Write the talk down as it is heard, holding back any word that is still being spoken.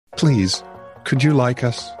please, could you like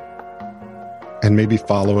us? And maybe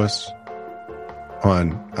follow us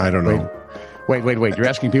on, I don't know. Wait. You're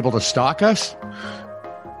asking people to stalk us?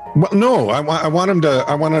 Well, no, I want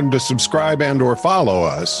them to subscribe and or follow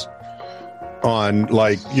us on,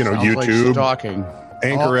 like, YouTube, like stalking.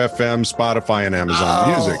 Anchor FM, Spotify, and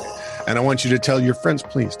Amazon Music. And I want you to tell your friends,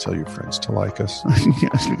 please tell your friends to like us.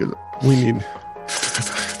 Yes, because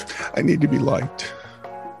I need to be liked.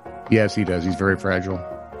 Yes, he does. He's very fragile.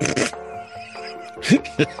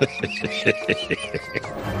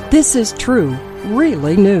 This is True,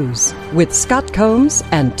 Really News with Scott Combs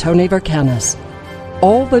and Tony Vercanis.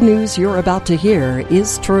 All the news you're about to hear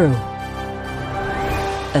is true,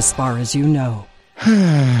 as far as you know.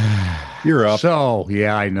 You're up. So,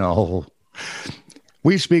 yeah, I know.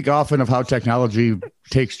 We speak often of how technology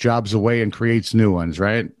takes jobs away and creates new ones,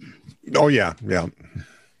 right? Oh, yeah.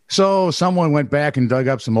 So someone went back and dug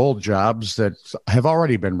up some old jobs that have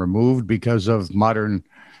already been removed because of modern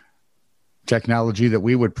technology that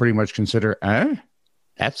we would pretty much consider,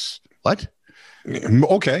 that's what?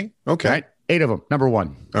 Okay. Right? 8 of them. Number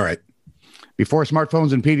 1. All right. Before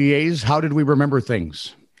smartphones and PDAs, how did we remember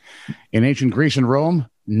things? In ancient Greece and Rome,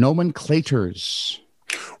 nomenclators.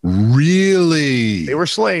 Really? They were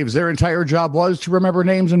slaves. Their entire job was to remember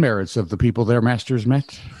names and merits of the people their masters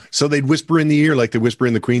met. So they'd whisper in the ear like they whisper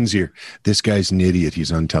in the Queen's ear. This guy's an idiot.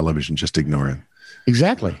 He's on television. Just ignore him.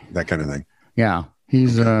 Exactly. That kind of thing. Yeah.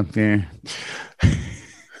 He's, yeah. when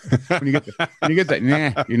you get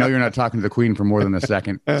that, you're not talking to the Queen for more than a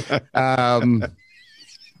second.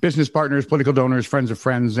 Business partners, political donors, friends of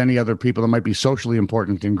friends, any other people that might be socially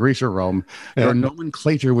important in Greece or Rome, your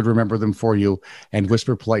nomenclator would remember them for you and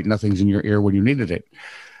whisper polite nothings in your ear when you needed it.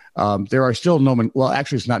 There are still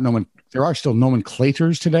there are still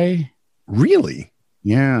nomenclators today. Really?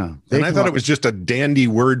 Yeah. And I thought it was just a dandy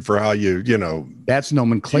word for how that's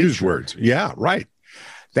nomenclature. Use words. Yeah, right.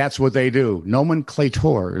 That's what they do.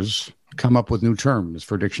 Nomenclators come up with new terms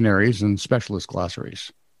for dictionaries and specialist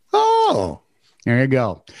glossaries. Oh. There you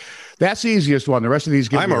go. That's the easiest one. The rest of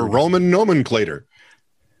these I'm a Roman nomenclator.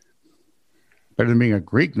 Better than being a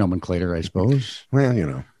Greek nomenclator, I suppose.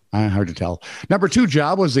 Well, hard to tell. Number 2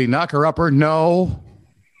 job was the knocker-upper. No,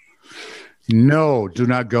 do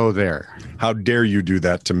not go there. How dare you do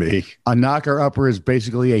that to me? A knocker-upper is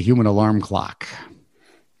basically a human alarm clock.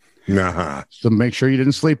 Nah. So make sure you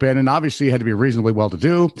didn't sleep in, and obviously you had to be reasonably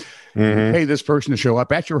well-to-do. Mm-hmm. Pay this person to show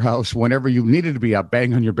up at your house whenever you needed to be up,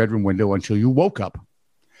 bang on your bedroom window until you woke up.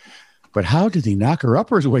 But how did the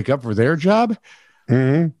knocker-uppers wake up for their job?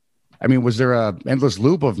 Mm-hmm. I mean, was there a endless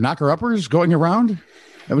loop of knocker-uppers going around?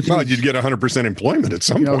 Well, you'd get 100% employment at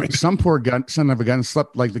some point. Some poor son of a gun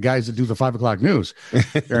slept like the guys that do the 5 o'clock news.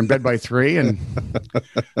 They're in bed by 3, and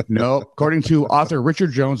no. According to author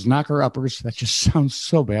Richard Jones, knocker-uppers, that just sounds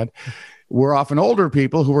so bad, were often older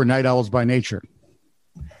people who were night owls by nature.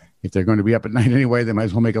 If they're going to be up at night anyway, they might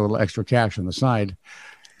as well make a little extra cash on the side.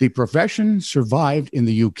 The profession survived in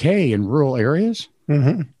the UK in rural areas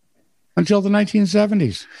until the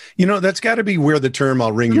 1970s. That's got to be where the term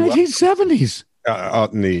 "I'll ring you up." 1970s.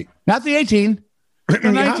 Out in the not the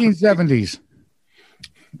 1970s.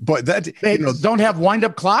 But that they don't have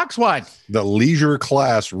wind-up clocks. What? The leisure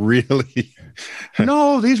class really?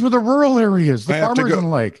 No, these were the rural areas, the farmers in the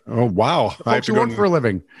lake. Oh wow! The folks who work for a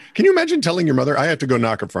living. Can you imagine telling your mother, "I have to go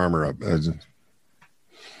knock a farmer up"? Can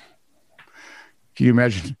you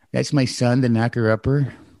imagine? That's my son, the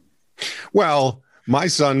knocker-upper. Well, my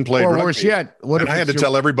son played rugby. Or worse yet, what if I had to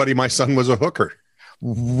tell everybody my son was a hooker?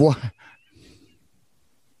 What?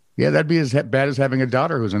 Yeah, that'd be as bad as having a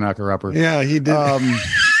daughter who's a knocker-upper. Yeah, he did. I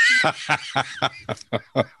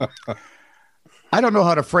don't know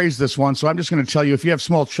how to phrase this one, so I'm just going to tell you, if you have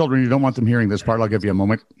small children, you don't want them hearing this part, I'll give you a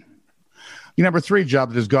moment. Your number 3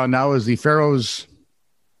 job that is gone now is the Pharaoh's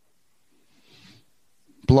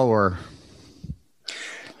blower.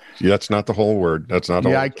 Yeah, that's not the whole word. That's not.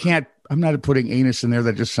 Yeah, I'm not putting anus in there.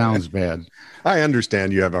 That just sounds bad. I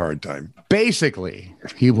understand you have a hard time. Basically,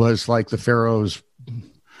 he was like the Pharaoh's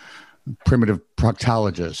primitive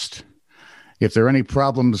proctologist. If there are any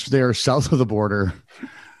problems there south of the border,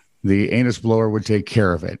 the anus blower would take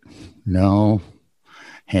care of it. No,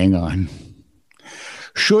 hang on.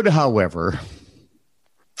 Should, however,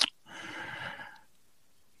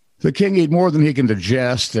 the king eat more than he can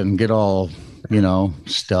digest and get all,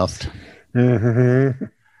 stuffed. Mm-hmm.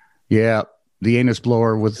 Yeah, the anus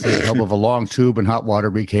blower with the help of a long tube and hot water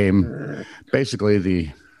became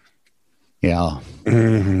basically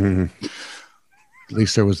Mm-hmm. At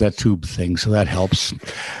least there was that tube thing, so that helps.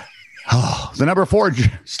 Oh, the number 4,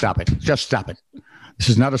 stop it. Just stop it. This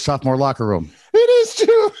is not a sophomore locker room. It is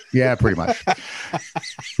too. Yeah, pretty much.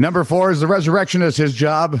 Number 4 is the resurrectionist. His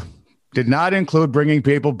job did not include bringing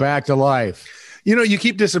people back to life. You know, you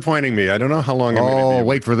keep disappointing me. I don't know how long I'm going to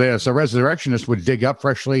wait for this. A resurrectionist would dig up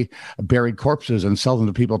freshly buried corpses and sell them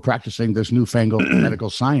to people practicing this newfangled medical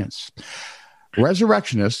science.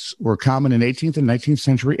 Resurrectionists were common in 18th and 19th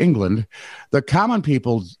century England. The common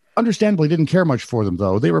people understandably didn't care much for them,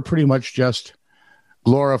 though. They were pretty much just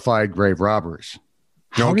glorified grave robbers.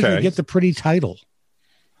 How did they get the pretty title?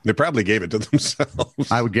 They probably gave it to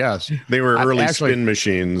themselves. I would guess. They were early spin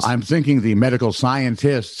machines. I'm thinking the medical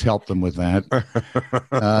scientists helped them with that.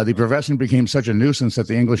 The profession became such a nuisance that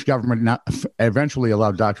the English government eventually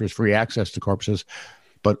allowed doctors free access to corpses,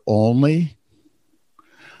 but only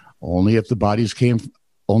if the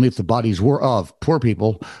bodies were of poor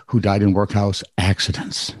people who died in workhouse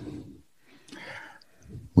accidents.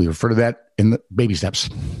 We refer to that in the baby steps.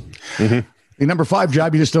 Mm-hmm. The number 5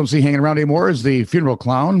 job you just don't see hanging around anymore is the funeral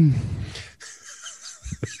clown.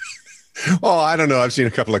 Oh, I don't know. I've seen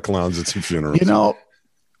a couple of clowns at some funerals. You know,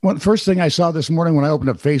 first thing I saw this morning when I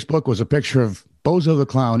opened up Facebook was a picture of Bozo the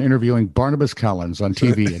Clown interviewing Barnabas Collins on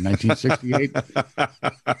TV in 1968.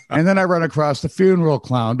 And then I run across the funeral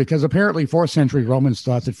clown because apparently 4th century Romans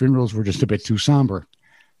thought that funerals were just a bit too somber.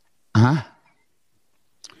 Huh?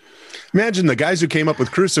 Imagine the guys who came up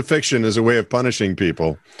with crucifixion as a way of punishing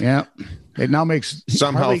people. Yeah. It now makes...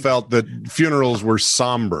 felt that funerals were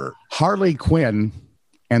somber. Harley Quinn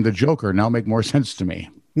and the Joker now make more sense to me.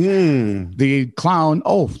 The clown,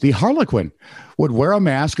 the Harlequin, would wear a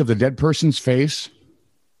mask of the dead person's face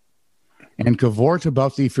and cavort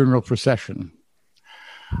about the funeral procession.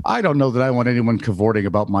 I don't know that I want anyone cavorting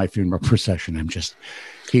about my funeral procession.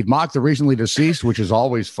 He'd mock the recently deceased, which is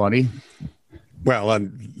always funny. Well,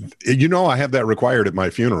 I have that required at my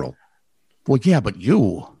funeral. Well, yeah, but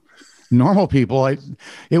normal people, it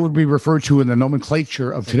would be referred to in the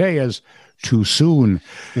nomenclature of today as too soon.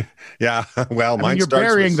 Yeah, well, you're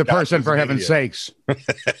burying the person, for heaven's sakes.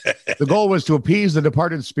 The goal was to appease the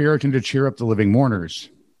departed spirit and to cheer up the living mourners.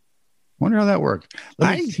 Wonder how that worked.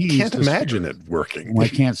 I can't imagine it working. Well, I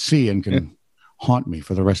can't see and can haunt me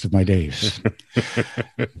for the rest of my days.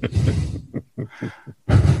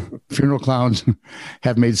 Funeral clowns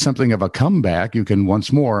have made something of a comeback. You can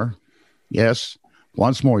once more, you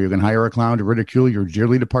can hire a clown to ridicule your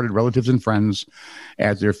dearly departed relatives and friends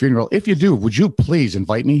at their funeral. If you do, would you please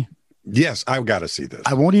invite me? Yes, I've got to see this.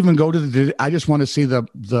 I won't even go to I just want to see the.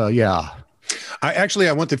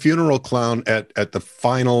 I want the funeral clown at the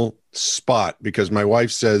final spot because my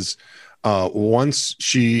wife says once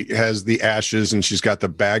she has the ashes and she's got the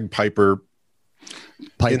bagpiper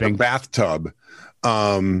in the bathtub,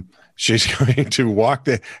 she's going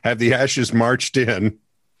to have the ashes marched in,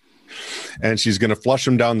 and she's going to flush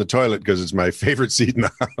them down the toilet because it's my favorite seat in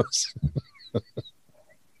the house.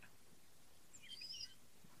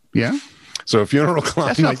 Yeah. So a funeral clown.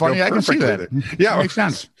 That's not funny. I can see that. Yeah, makes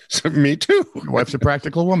sense. So, me too. Your wife's a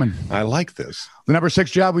practical woman. I like this. The number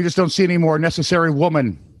 6 job we just don't see anymore. Necessary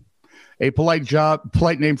woman. A polite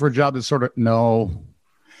name for a job that's sort of no.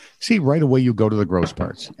 See, right away you go to the gross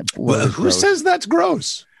parts. Well, who says that's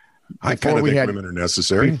gross? I kind of think women are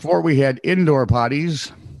necessary. Before we had indoor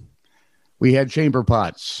potties, we had chamber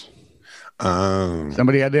pots.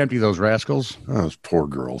 Somebody had to empty those rascals. Those poor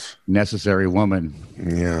girls. Necessary woman.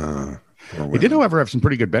 Yeah. They did, however, have some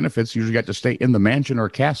pretty good benefits. You usually got to stay in the mansion or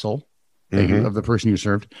castle of the person you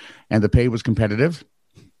served, and the pay was competitive.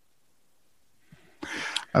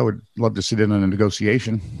 I would love to sit in on a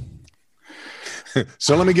negotiation.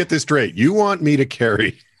 So let me get this straight. You want me to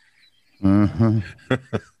carry? And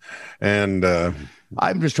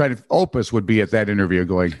I'm just trying to. Opus would be at that interview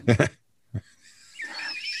going.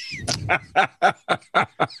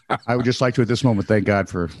 I would just like to, at this moment, thank God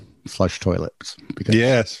for flush toilets. Because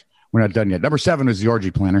yes. We're not done yet. Number 7 is the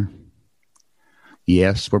orgy planner.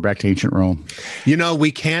 Yes, we're back to ancient Rome.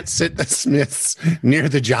 We can't sit the Smiths near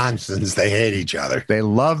the Johnsons. They hate each other. They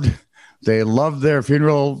loved their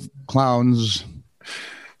funeral clowns.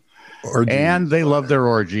 And they loved their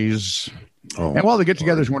orgies. Oh, and while the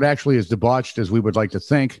get-togethers weren't actually as debauched as we would like to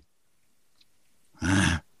think.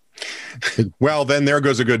 Well, then there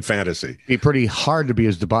goes a good fantasy. It'd be pretty hard to be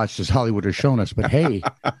as debauched as Hollywood has shown us. But hey,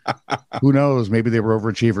 who knows? Maybe they were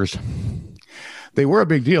overachievers. They were a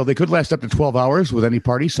big deal. They could last up to 12 hours with any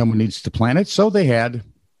party. Someone needs to plan it. So they had.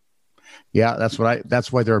 Yeah, that's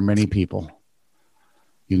why there are many people.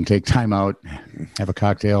 You can take time out, have a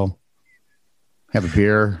cocktail, have a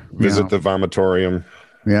beer. Visit the vomitorium.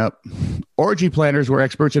 Yep. Orgy planners were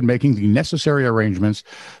experts in making the necessary arrangements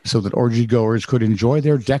so that orgy goers could enjoy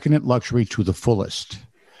their decadent luxury to the fullest.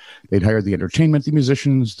 They'd hire the entertainment, the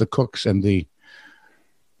musicians, the cooks, and the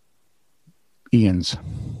Ians.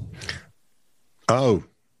 Oh,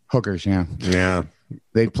 hookers, yeah. Yeah.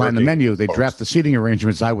 They'd plan the menu. They'd draft the seating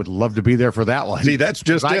arrangements. I would love to be there for that one. See, that's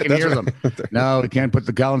just I it. can That's hear right. them. No, we can't put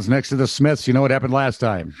the Collins next to the Smiths. You know what happened last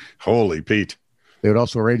time. Holy Pete. They would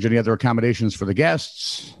also arrange any other accommodations for the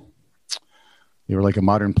guests. They were like a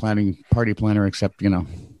modern party planner, except,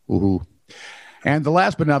 woohoo. And the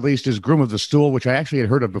last but not least is groom of the stool, which I actually had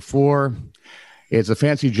heard of before. It's a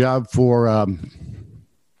fancy job for,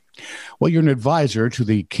 you're an advisor to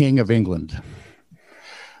the King of England.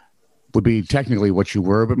 Would be technically what you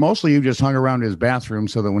were, but mostly you just hung around his bathroom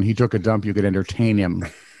so that when he took a dump, you could entertain him.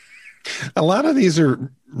 A lot of these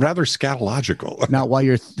are rather scatological. Now, while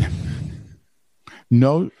you're...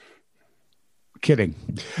 No kidding.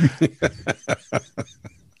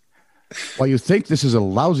 While you think this is a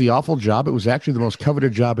lousy, awful job, it was actually the most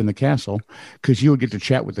coveted job in the castle because you would get to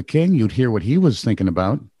chat with the king. You'd hear what he was thinking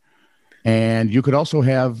about. And you could also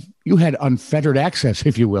you had unfettered access,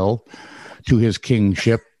 if you will, to his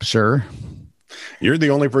kingship, sir. You're the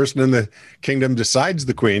only person in the kingdom besides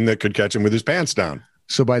the queen that could catch him with his pants down.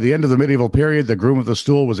 So by the end of the medieval period, the groom of the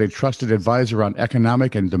stool was a trusted advisor on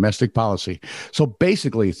economic and domestic policy. So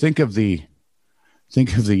basically, think of the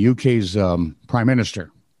UK's prime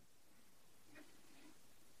minister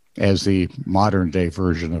as the modern day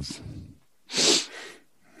version of.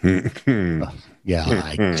 They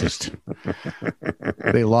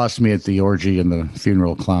lost me at the orgy and the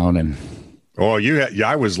funeral clown and. Oh,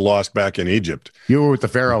 I was lost back in Egypt. You were with the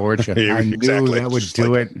Pharaoh, weren't you? I Exactly. knew that would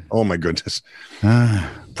do it. Oh, my goodness.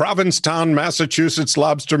 Provincetown, Massachusetts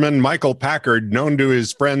lobsterman Michael Packard, known to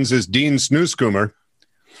his friends as Dean Snooscoomer.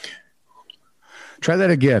 Try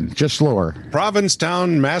that again, just slower.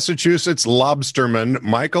 Provincetown, Massachusetts lobsterman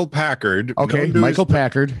Michael Packard. Okay, Michael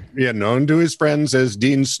Packard. Yeah, known to his friends as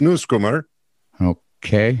Dean Snooscoomer.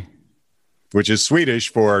 Okay. Which is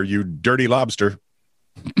Swedish for you dirty lobster.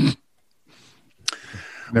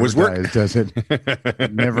 Never dies, does it?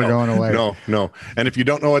 Never going away. No. And if you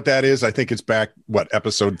don't know what that is, I think it's back,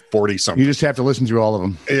 episode 40 something. You just have to listen through all of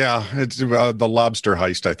them. Yeah, it's the lobster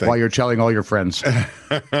heist, I think. While you're telling all your friends.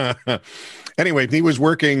 Anyway, he was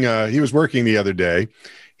working the other day.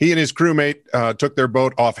 He and his crewmate took their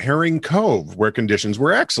boat off Herring Cove, where conditions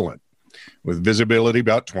were excellent, with visibility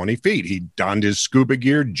about 20 feet. He donned his scuba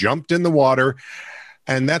gear, jumped in the water,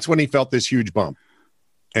 and that's when he felt this huge bump,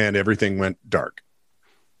 and everything went dark.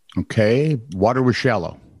 Okay, water was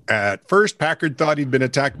shallow. At first, Packard thought he'd been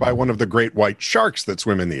attacked by one of the great white sharks that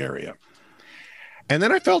swim in the area. And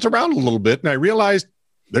then I felt around a little bit, and I realized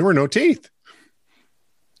there were no teeth.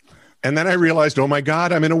 And then I realized, oh my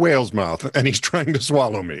God, I'm in a whale's mouth, and he's trying to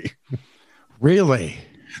swallow me. Really?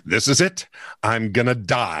 This is it. I'm gonna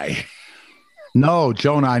die. No,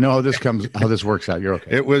 Jonah, I know how this works out. You're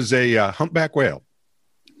okay. It was a humpback whale.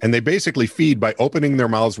 And they basically feed by opening their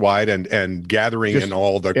mouths wide and gathering in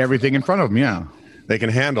all the everything in front of them. Yeah, they can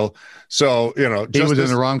handle. So he was in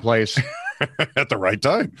the wrong place at the right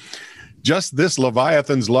time. Just this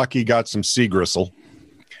Leviathan's luck, he got some sea gristle.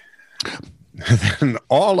 Then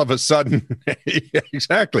all of a sudden,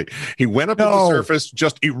 exactly, he went up to the surface,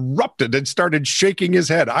 just erupted, and started shaking his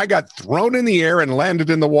head. I got thrown in the air and landed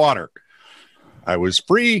in the water. I was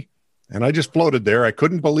free, and I just floated there. I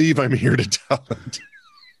couldn't believe I'm here to tell it.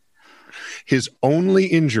 His only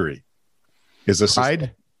injury is a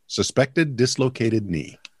suspected dislocated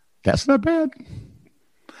knee. That's not bad.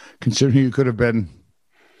 Considering you could have been,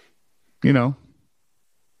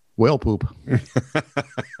 whale poop.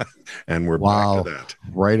 And we're back to that.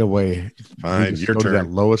 Right away. Fine, your turn. That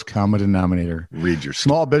lowest common denominator. Read your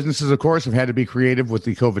small businesses, of course, have had to be creative with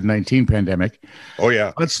the COVID-19 pandemic. Oh,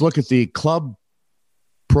 yeah. Let's look at the Club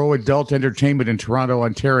Pro Adult Entertainment in Toronto,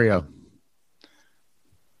 Ontario.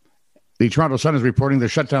 The Toronto Sun is reporting the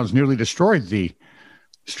shutdowns nearly destroyed the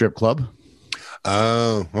strip club.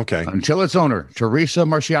 Oh, okay. Until its owner, Teresa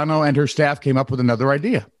Marciano, and her staff came up with another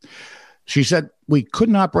idea. She said, we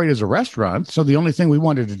couldn't operate as a restaurant, so the only thing we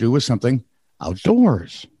wanted to do was something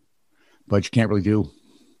outdoors. But you can't really do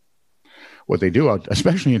what they do,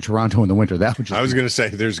 especially in Toronto in the winter. That would just I was going to say,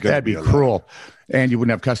 that'd be cruel. And you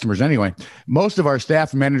wouldn't have customers anyway. Most of our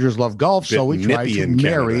staff and managers love golf, so we try to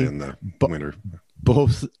marry in the winter.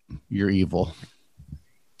 Both. You're evil.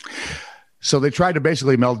 So they tried to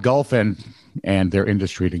basically meld golf and their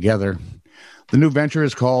industry together. The new venture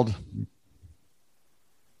is called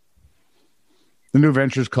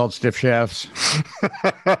Stiff Shafts.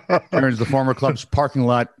 Turns the former club's parking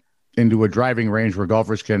lot into a driving range where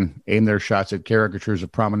golfers can aim their shots at caricatures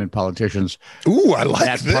of prominent politicians. Ooh, I like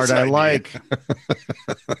that this part. idea. I like.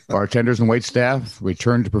 Bartenders and wait staff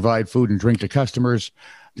return to provide food and drink to customers.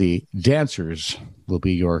 The dancers will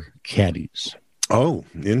be your caddies. Oh,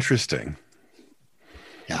 interesting.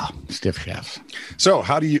 Yeah, stiff shafts. So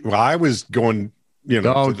how do you? Well, I was going.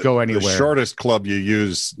 Don't go anywhere. The shortest club you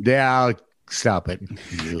use. Yeah, stop it.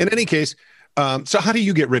 In any case, so how do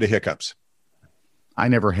you get rid of hiccups? I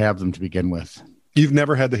never have them to begin with. You've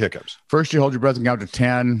never had the hiccups. First, you hold your breath and count to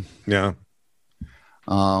 10. Yeah.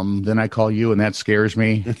 Then I call you, and that scares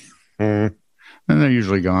me. And they're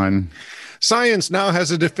usually gone. Science now has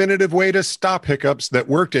a definitive way to stop hiccups that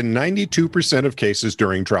worked in 92% of cases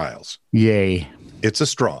during trials. Yay. It's a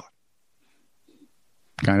straw.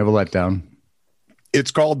 Kind of a letdown.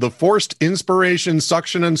 It's called the Forced Inspiration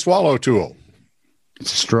Suction and Swallow Tool.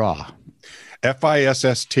 It's a straw.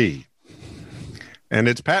 FISST. And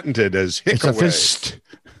it's patented as Hickaway. It's a fist.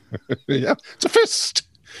 Yeah, it's a fist.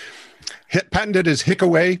 Patented as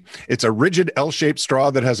Hickaway. It's a rigid L-shaped straw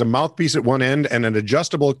that has a mouthpiece at one end and an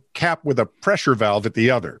adjustable cap with a pressure valve at the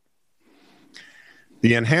other.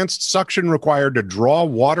 The enhanced suction required to draw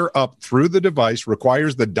water up through the device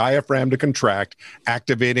requires the diaphragm to contract,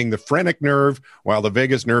 activating the phrenic nerve, while the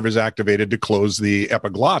vagus nerve is activated to close the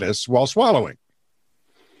epiglottis while swallowing.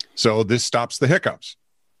 So this stops the hiccups.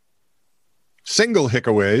 Single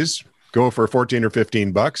Hickaways go for $14 or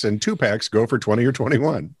 $15, and 2-packs go for $20 or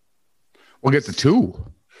 $21. We'll get the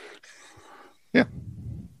 2. Yeah.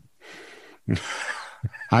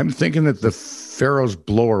 I'm thinking that the Pharaoh's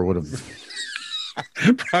blower would have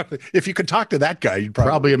Probably, if you could talk to that guy, you'd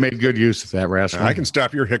probably have made good use of that rascal. I can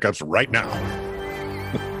stop your hiccups right now.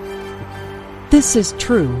 This is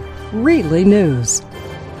true, really news.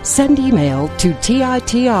 Send email to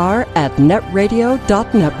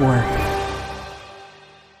TITR@netradio.network.